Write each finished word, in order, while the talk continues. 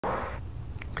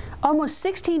Almost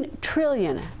 16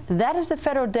 trillion. That is the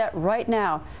federal debt right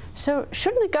now. So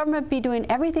shouldn't the government be doing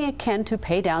everything it can to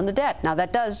pay down the debt? Now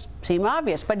that does seem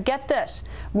obvious, but get this.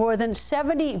 More than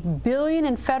 70 billion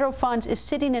in federal funds is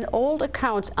sitting in old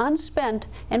accounts unspent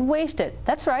and wasted.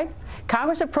 That's right.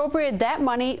 Congress appropriated that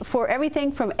money for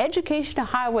everything from education to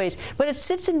highways, but it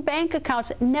sits in bank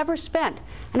accounts never spent.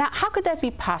 And how could that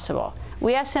be possible?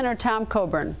 We asked Senator Tom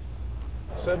Coburn.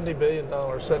 $70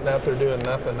 billion sitting out there doing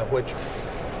nothing, of which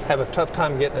have a tough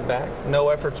time getting it back. No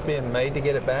efforts being made to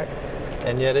get it back.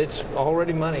 And yet it's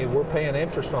already money we're paying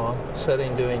interest on,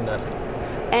 sitting doing nothing.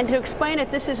 And to explain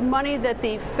it, this is money that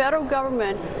the federal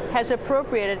government has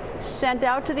appropriated, sent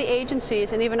out to the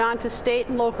agencies and even on to state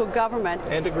and local government.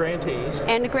 And to grantees.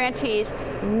 And to grantees.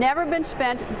 Never been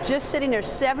spent, just sitting there.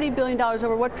 $70 billion.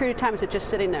 Over what period of time is it just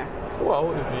sitting there?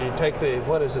 Well, if you take the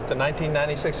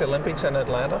 1996 Olympics in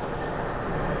Atlanta,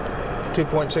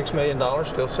 $2.6 million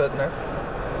still sitting there.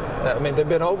 I mean, they've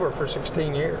been over for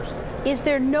 16 years. Is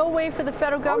there no way for the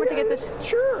federal government to get this?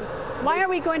 Sure. Why are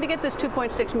we going to get this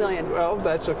 $2.6 million? Well,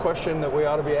 that's a question that we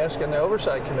ought to be asking the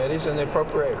oversight committees and the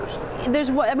appropriators.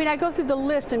 I go through the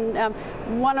list, and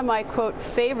one of my, quote,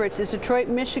 favorites is Detroit,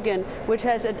 Michigan, which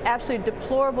has an absolutely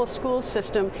deplorable school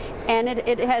system, and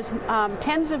it has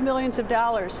tens of millions of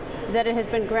dollars that it has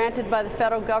been granted by the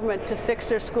federal government to fix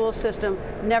their school system,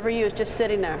 never used, just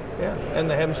sitting there. Yeah, and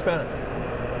they haven't spent it.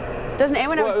 Doesn't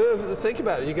anyone Well, think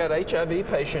about it. You got HIV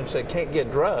patients that can't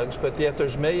get drugs, but yet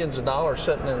there's millions of dollars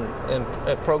sitting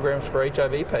in programs for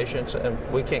HIV patients, and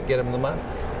we can't get them the money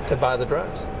to buy the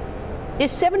drugs.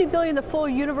 Is $70 billion the full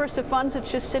universe of funds that's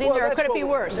just sitting there, or could it be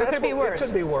worse? It could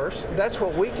be worse. That's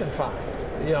what we can find.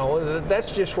 You know,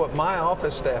 that's just what my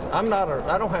office staff. I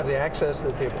don't have the access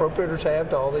that the appropriators have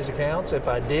to all these accounts. If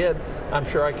I did, I'm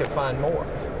sure I could find more.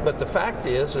 But the fact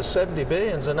is 70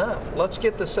 billion is enough. Let's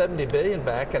get the 70 billion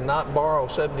back and not borrow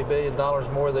 $70 billion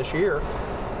more this year,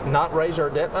 not raise our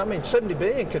debt. I mean, 70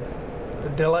 billion could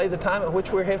delay the time at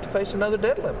which we have to face another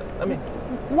debt limit. I mean,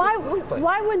 why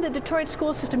wouldn't the Detroit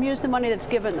school system use the money that's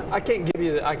given them? I can't give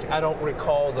you I don't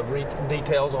recall the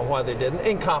details on why they didn't.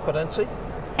 Incompetency.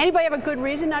 Anybody have a good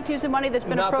reason not to use the money that's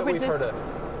been appropriated? Not that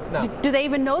we've heard of. No. Do they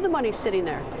even know the money's sitting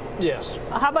there? Yes.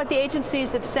 How about the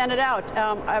agencies that sent it out?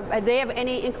 Do they have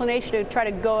any inclination to try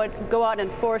to go out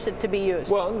and force it to be used?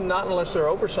 Well, not unless they're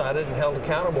oversighted and held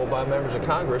accountable by members of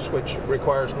Congress, which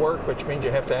requires work, which means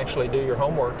you have to actually do your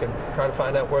homework and try to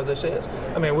find out where this is.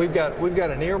 I mean, we've got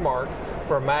an earmark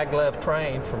for a maglev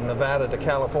train from Nevada to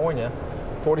California,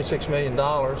 $46 million.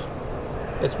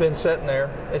 It's been sitting there.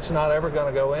 It's not ever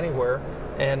going to go anywhere.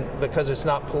 And because it's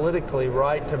not politically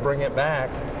right to bring it back,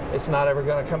 it's not ever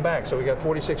going to come back. So we got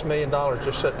 $46 million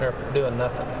just sitting there doing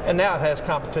nothing. And now it has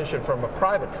competition from a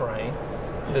private train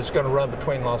that's going to run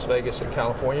between Las Vegas and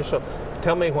California. So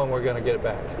tell me when we're going to get it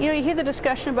back. You know, you hear the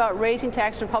discussion about raising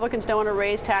taxes. Republicans don't want to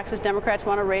raise taxes. Democrats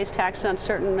want to raise taxes on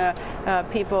certain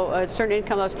people, certain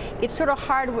income levels. It's sort of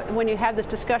hard when you have this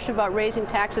discussion about raising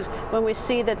taxes when we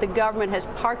see that the government has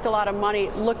parked a lot of money,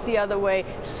 looked the other way,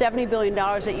 $70 billion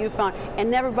that you found, and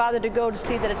never bothered to go to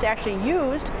see that it's actually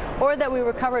used or that we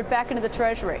recover it back into the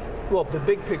Treasury. Well, the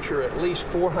big picture, at least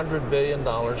 $400 billion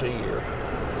a year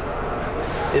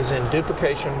is in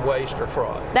duplication, waste, or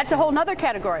fraud. That's a whole other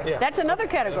category. Yeah. That's another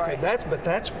category. Okay, but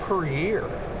that's per year.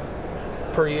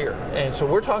 Per year. And so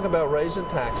we're talking about raising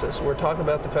taxes. We're talking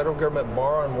about the federal government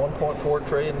borrowing $1.4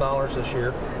 trillion this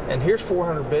year. And here's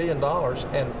 $400 billion,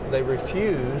 and they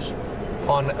refuse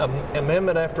on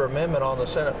amendment after amendment on the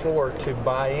Senate floor to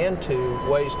buy into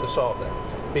ways to solve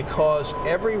that. Because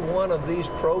every one of these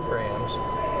programs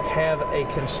have a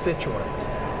constituent.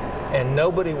 And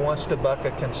nobody wants to buck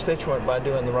a constituent by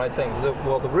doing the right thing.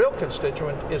 Well, the real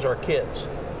constituent is our kids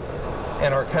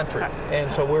and our country.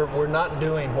 And so we're not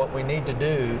doing what we need to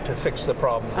do to fix the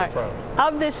problems in front of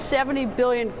us. Of this $70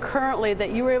 billion currently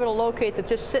that you were able to locate that's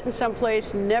just sitting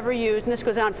someplace, never used, and this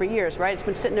goes on for years, right? It's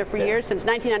been sitting there for years, since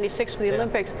 1996 for the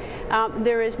Olympics.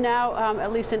 There is now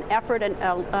at least an effort and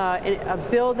a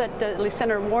bill that at least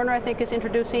Senator Warner, I think, is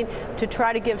introducing to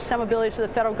try to give some ability so the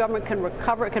federal government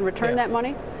can return that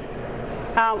money.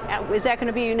 Is that going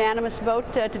to be a unanimous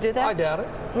vote to do that? I doubt it.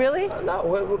 Really? No.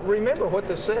 Remember what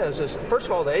this says is, first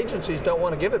of all, the agencies don't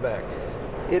want to give it back.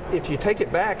 If you take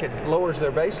it back, it lowers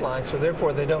their baseline, so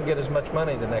therefore they don't get as much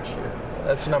money the next year.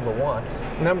 That's number one.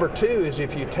 Number two is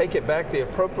if you take it back, the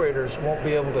appropriators won't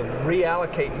be able to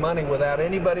reallocate money without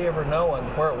anybody ever knowing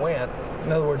where it went.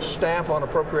 In other words, staff on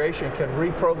appropriation can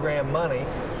reprogram money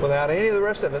without any of the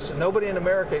rest of us, nobody in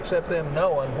America except them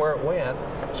knowing where it went.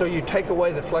 So you take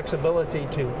away the flexibility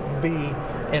to be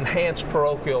enhanced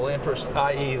parochial interest,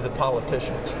 i.e. the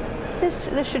politicians.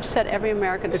 This should set every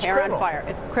American's It's hair criminal. on fire.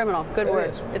 It's criminal. Good It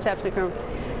word. is. It's absolutely criminal.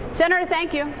 Senator,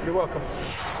 thank you. You're welcome.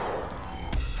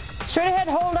 Straight ahead,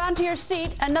 hold on to your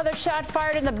seat. Another shot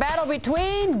fired in the battle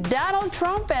between Donald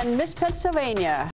Trump and Miss Pennsylvania.